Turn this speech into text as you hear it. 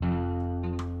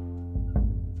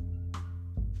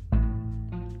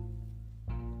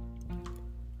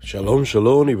Shalom,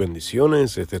 shalom y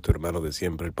bendiciones. Este es tu hermano de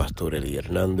siempre, el pastor Eli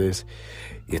Hernández.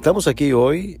 Y estamos aquí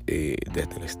hoy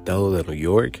desde el estado de New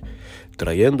York,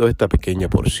 trayendo esta pequeña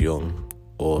porción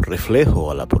o reflejo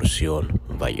a la porción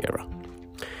Vallera.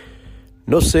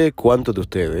 No sé cuántos de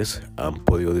ustedes han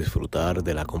podido disfrutar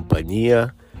de la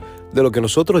compañía de lo que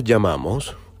nosotros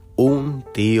llamamos un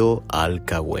tío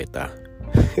alcahueta.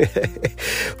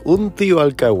 Un tío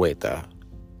alcahueta.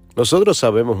 Nosotros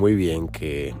sabemos muy bien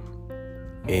que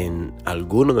en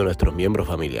algunos de nuestros miembros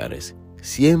familiares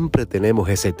siempre tenemos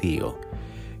ese tío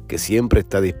que siempre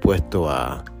está dispuesto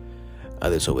a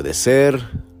desobedecer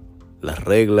las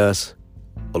reglas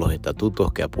o los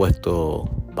estatutos que ha puesto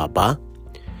papá,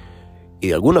 y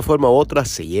de alguna forma u otra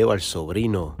se lleva al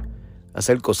sobrino a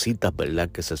hacer cositas, ¿verdad?,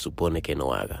 que se supone que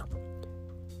no haga.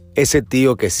 Ese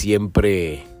tío que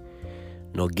siempre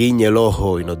nos guiña el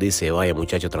ojo y nos dice: vaya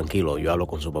muchacho, tranquilo, yo hablo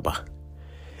con su papá.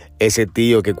 Ese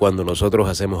tío que cuando nosotros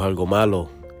hacemos algo malo,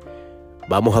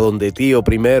 vamos a donde tío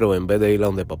primero en vez de ir a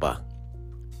donde papá.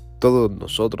 Todos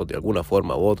nosotros, de alguna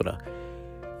forma u otra,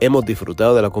 hemos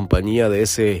disfrutado de la compañía de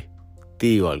ese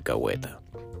tío alcahueta.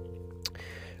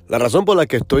 La razón por la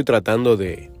que estoy tratando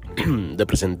de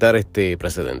presentar este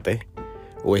precedente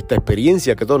o esta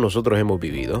experiencia que todos nosotros hemos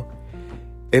vivido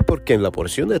es porque en la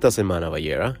porción de esta semana,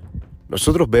 Vallera,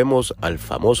 nosotros vemos al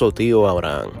famoso tío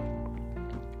Abraham.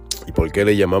 ¿Y por qué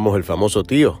le llamamos el famoso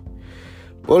tío?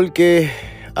 Porque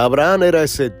Abraham era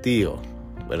ese tío,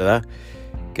 ¿verdad?,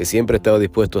 que siempre estaba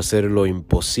dispuesto a hacer lo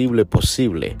imposible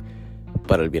posible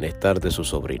para el bienestar de su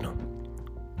sobrino.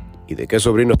 ¿Y de qué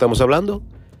sobrino estamos hablando?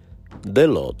 De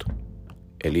Lot,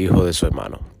 el hijo de su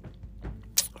hermano.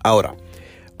 Ahora,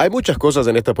 hay muchas cosas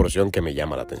en esta porción que me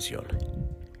llaman la atención.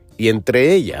 Y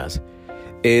entre ellas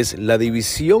es la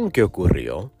división que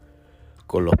ocurrió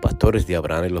con los pastores de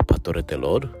Abraham y los pastores de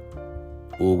Lot.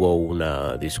 Hubo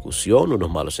una discusión,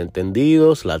 unos malos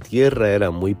entendidos, la tierra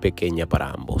era muy pequeña para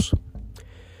ambos.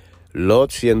 Lot,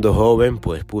 siendo joven,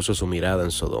 pues puso su mirada en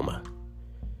Sodoma.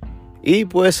 Y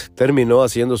pues terminó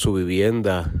haciendo su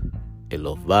vivienda en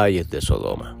los valles de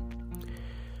Sodoma.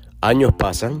 Años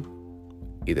pasan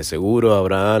y de seguro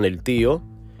Abraham, el tío,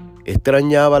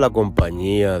 extrañaba la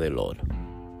compañía de Lot.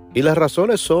 Y las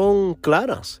razones son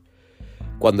claras.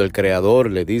 Cuando el Creador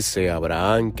le dice a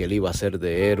Abraham que él iba a hacer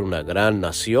de él una gran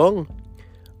nación,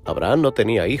 Abraham no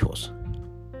tenía hijos.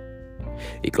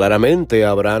 Y claramente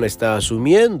Abraham está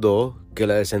asumiendo que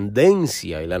la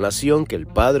descendencia y la nación que el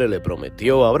Padre le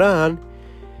prometió a Abraham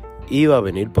iba a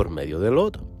venir por medio de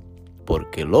Lot,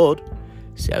 porque Lot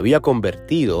se había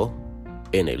convertido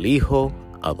en el hijo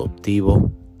adoptivo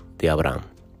de Abraham.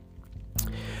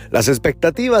 Las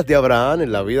expectativas de Abraham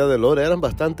en la vida de Lot eran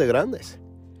bastante grandes,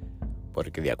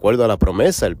 porque de acuerdo a la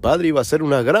promesa, el Padre iba a ser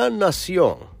una gran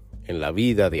nación en la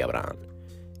vida de Abraham,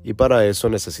 y para eso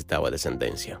necesitaba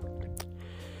descendencia.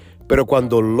 Pero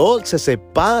cuando Lot se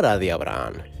separa de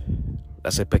Abraham,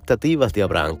 las expectativas de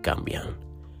Abraham cambian.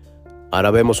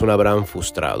 Ahora vemos un Abraham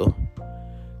frustrado,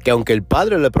 que aunque el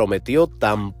Padre le prometió,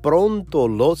 tan pronto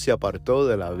Lot se apartó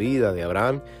de la vida de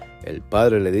Abraham, el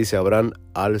Padre le dice a Abraham: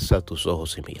 alza tus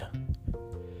ojos y mira.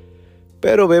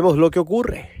 Pero vemos lo que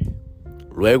ocurre.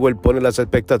 Luego él pone las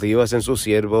expectativas en su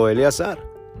siervo Eleazar.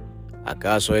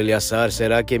 ¿Acaso Eleazar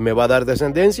será quien me va a dar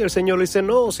descendencia? El Señor le dice: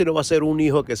 no, sino va a ser un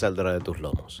hijo que saldrá de tus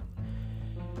lomos.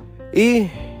 Y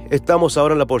estamos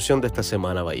ahora en la porción de esta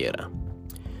semana, Vallera,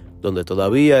 donde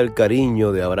todavía el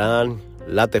cariño de Abraham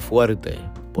late fuerte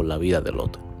por la vida de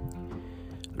Lot.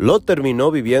 Lot terminó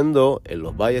viviendo en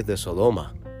los valles de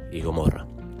Sodoma y Gomorra.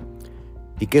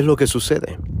 ¿Y qué es lo que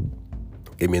sucede?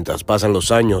 Que mientras pasan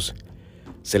los años,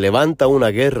 se levanta una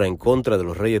guerra en contra de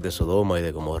los reyes de Sodoma y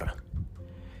de Gomorra.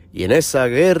 Y en esa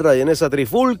guerra y en esa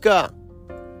trifulca,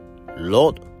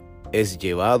 Lot es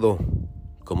llevado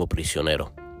como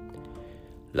prisionero.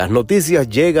 Las noticias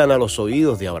llegan a los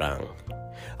oídos de Abraham.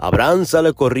 Abraham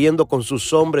sale corriendo con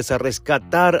sus hombres a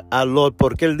rescatar a Lot,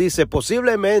 porque él dice: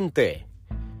 posiblemente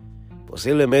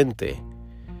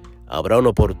habrá una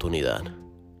oportunidad.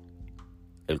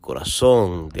 El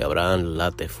corazón de Abraham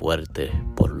late fuerte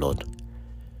por Lot.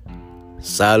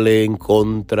 Sale en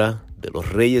contra de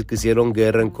los reyes que hicieron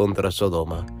guerra en contra de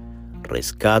Sodoma,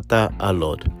 rescata a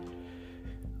Lot.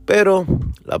 Pero,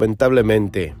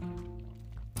 lamentablemente,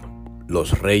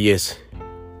 los reyes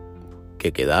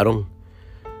que quedaron,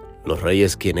 los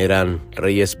reyes quienes eran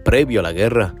reyes previo a la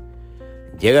guerra,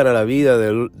 llegan a la vida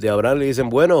de Abraham y le dicen: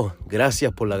 bueno,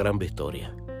 gracias por la gran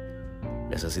victoria.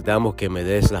 Necesitamos que me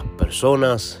des las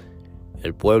personas,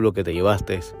 el pueblo que te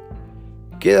llevaste.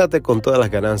 Quédate con todas las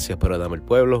ganancias, pero dame el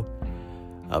pueblo.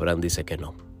 Abraham dice que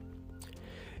no.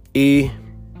 Y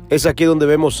Es aquí donde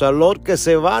vemos a Lot que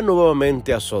se va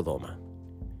nuevamente a Sodoma.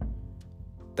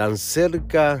 Tan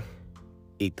cerca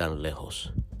y tan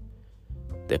lejos.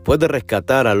 Después de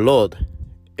rescatar a Lot,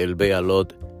 él ve a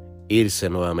Lot irse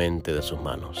nuevamente de sus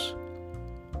manos.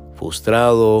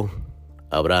 Frustrado,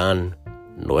 Abraham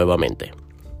nuevamente.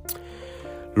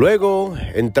 Luego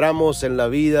entramos en la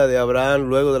vida de Abraham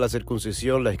luego de la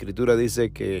circuncisión. La Escritura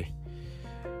dice que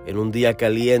en un día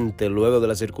caliente, luego de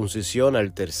la circuncisión,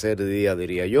 al tercer día,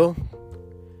 diría yo,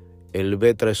 él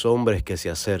ve 3 hombres que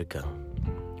se acercan.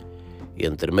 Y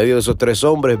entre medio de esos 3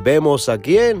 hombres vemos a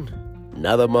quién,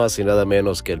 nada más y nada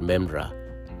menos que el Memra,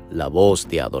 la voz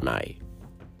de Adonai.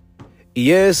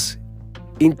 Y es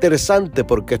interesante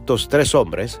porque estos 3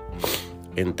 hombres,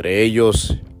 entre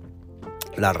ellos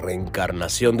la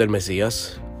reencarnación del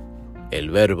Mesías, el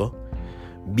Verbo,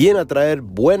 viene a traer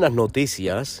buenas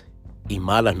noticias y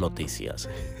malas noticias.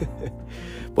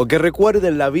 Porque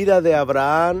recuerden, la vida de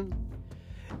Abraham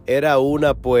era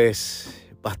una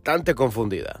bastante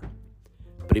confundida.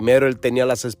 Primero él tenía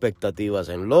las expectativas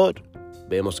en Lot.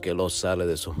 Vemos que Lot sale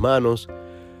de sus manos.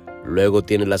 Luego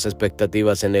tiene las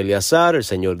expectativas en Eleazar. El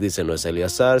Señor dice, no es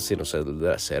Eleazar, sino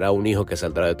será un hijo que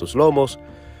saldrá de tus lomos.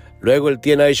 Luego él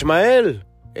tiene a Ismael.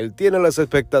 Él tiene las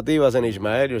expectativas en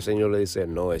Ismael y el Señor le dice,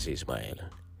 no es Ismael.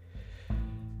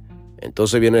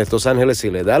 Entonces vienen estos ángeles y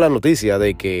le da la noticia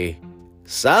de que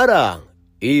Sara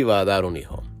iba a dar un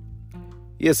hijo.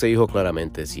 Y ese hijo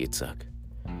claramente es Yitzhak.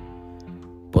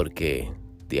 Porque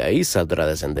de ahí saldrá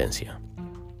descendencia.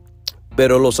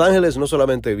 Pero los ángeles no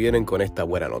solamente vienen con esta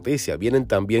buena noticia, vienen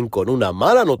también con una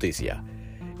mala noticia.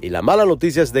 Y la mala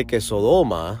noticia es de que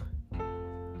Sodoma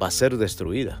va a ser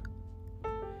destruida.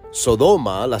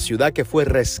 Sodoma, la ciudad que fue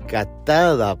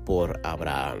rescatada por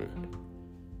Abraham,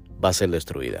 va a ser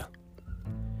destruida.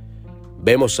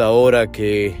 Vemos ahora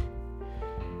que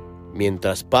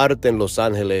mientras parten los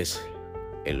ángeles,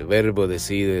 el Verbo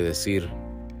decide decir,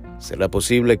 ¿será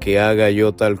posible que haga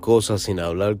yo tal cosa sin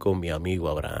hablar con mi amigo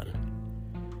Abraham?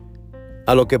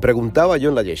 A lo que preguntaba yo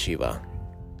en la yeshiva,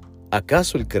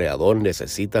 ¿acaso el Creador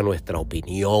necesita nuestra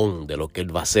opinión de lo que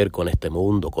Él va a hacer con este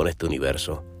mundo, con este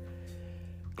universo?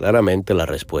 Claramente la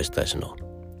respuesta es no.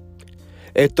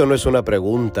 Esto no es una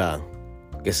pregunta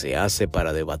que se hace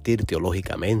para debatir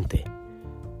teológicamente.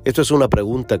 Esto es una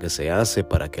pregunta que se hace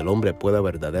para que el hombre pueda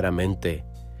verdaderamente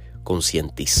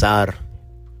concientizar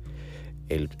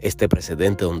este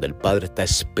precedente donde el padre está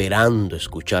esperando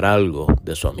escuchar algo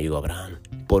de su amigo Abraham.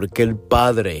 Porque el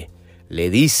padre le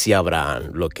dice a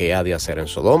Abraham lo que ha de hacer en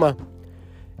Sodoma.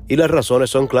 Y las razones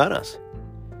son claras.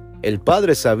 El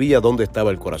padre sabía dónde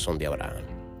estaba el corazón de Abraham.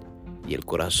 Y el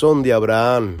corazón de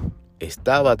Abraham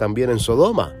estaba también en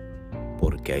Sodoma,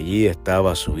 porque allí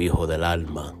estaba su hijo del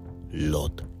alma,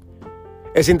 Lot.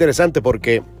 Es interesante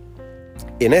porque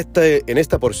en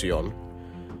esta porción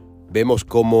vemos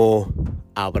cómo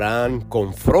Abraham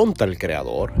confronta al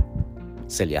Creador,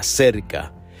 se le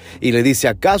acerca y le dice,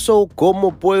 ¿acaso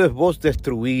cómo puedes vos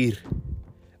destruir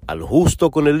al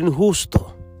justo con el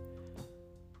injusto?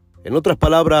 En otras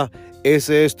palabras,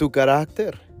 ¿ese es tu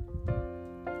carácter?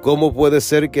 ¿Cómo puede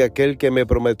ser que aquel que me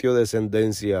prometió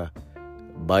descendencia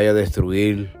vaya a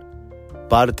destruir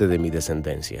parte de mi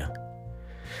descendencia?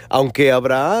 Aunque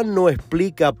Abraham no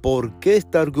explica por qué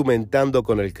está argumentando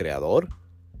con el Creador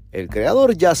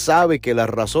ya sabe que las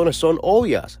razones son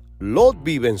obvias. Lot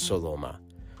vive en Sodoma.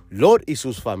 Lot y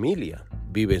sus familias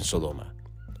viven en Sodoma.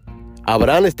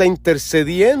 Abraham está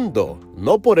intercediendo,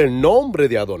 no por el nombre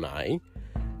de Adonai,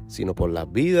 sino por las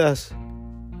vidas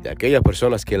de aquellas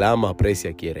personas que él ama, aprecia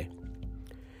y quiere.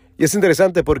 Y es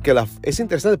interesante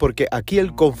porque aquí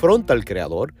él confronta al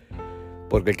Creador,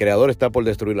 porque el Creador está por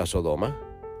destruir la Sodoma,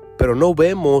 pero no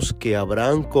vemos que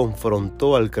Abraham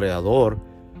confrontó al Creador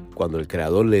cuando el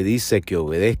Creador le dice que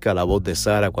obedezca a la voz de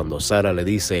Sara, cuando Sara le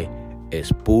dice,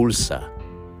 expulsa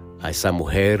a esa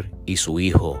mujer y su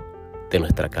hijo de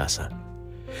nuestra casa.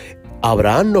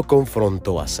 Abraham no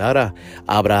confrontó a Sara,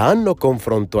 Abraham no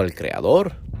confrontó al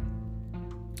Creador.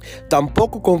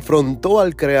 Tampoco confrontó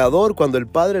al Creador cuando el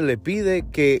padre le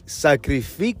pide que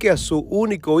sacrifique a su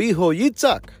único hijo,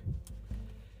 Yitzhak.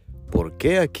 ¿Por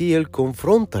qué aquí él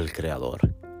confronta al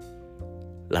Creador?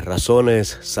 Las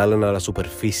razones salen a la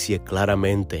superficie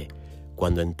claramente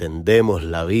cuando entendemos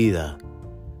la vida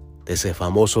de ese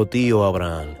famoso tío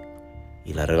Abraham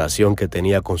y la relación que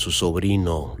tenía con su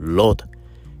sobrino Lot,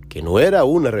 que no era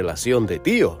una relación de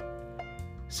tío,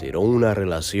 sino una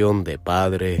relación de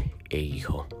padre e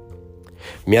hijo.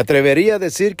 Me atrevería a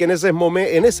decir que en ese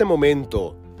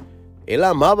momento él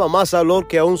amaba más a Lot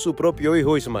que aún su propio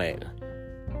hijo Ismael,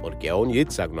 porque aún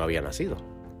Yitzhak no había nacido.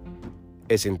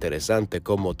 Es interesante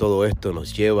cómo todo esto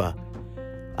nos lleva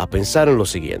a pensar en lo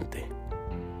siguiente.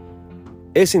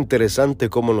 Es interesante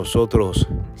cómo nosotros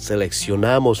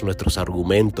seleccionamos nuestros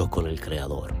argumentos con el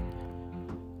Creador.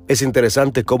 Es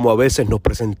interesante cómo a veces nos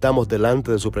presentamos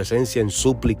delante de su presencia en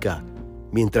súplica,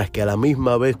 mientras que a la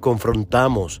misma vez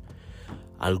confrontamos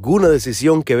alguna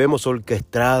decisión que vemos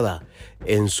orquestada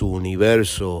en su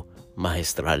universo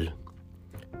magistral.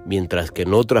 Mientras que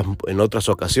en otras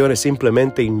ocasiones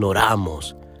simplemente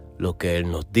ignoramos lo que Él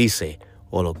nos dice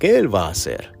o lo que Él va a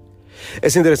hacer.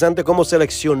 Es interesante cómo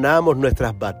seleccionamos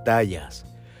nuestras batallas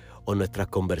o nuestras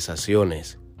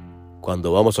conversaciones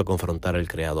cuando vamos a confrontar al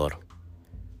Creador.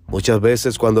 Muchas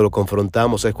veces cuando lo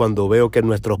confrontamos es cuando veo que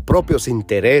nuestros propios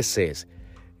intereses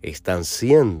están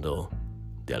siendo,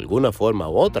 de alguna forma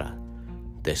u otra,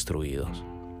 destruidos.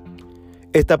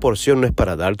 Esta porción no es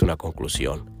para darte una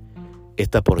conclusión.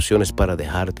 Esta porción es para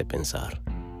dejarte pensar.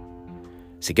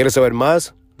 Si quieres saber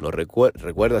más,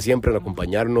 recuerda siempre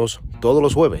acompañarnos todos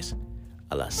los jueves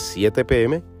a las 7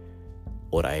 p.m.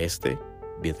 hora este,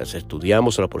 mientras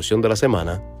estudiamos la porción de la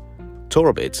semana,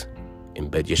 Torah Bits en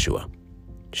Bet Yeshua.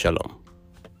 Shalom.